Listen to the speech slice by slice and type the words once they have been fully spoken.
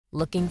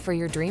Looking for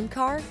your dream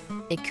car?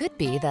 It could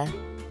be the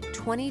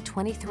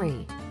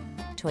 2023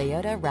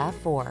 Toyota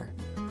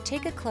RAV4.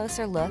 Take a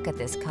closer look at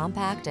this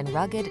compact and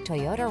rugged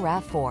Toyota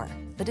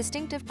RAV4, the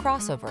distinctive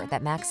crossover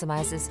that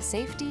maximizes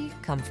safety,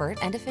 comfort,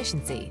 and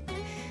efficiency.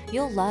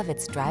 You'll love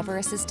its driver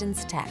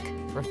assistance tech,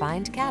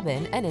 refined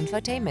cabin, and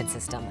infotainment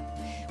system.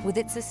 With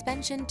its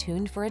suspension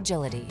tuned for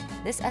agility,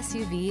 this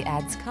SUV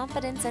adds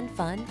confidence and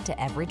fun to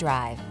every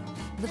drive.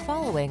 The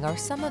following are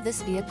some of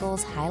this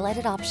vehicle's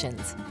highlighted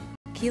options: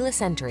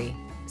 keyless entry,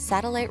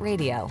 satellite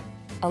radio,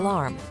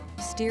 alarm,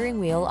 steering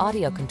wheel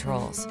audio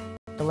controls,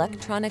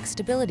 electronic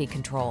stability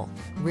control,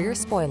 rear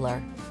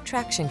spoiler,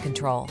 traction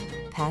control,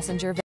 passenger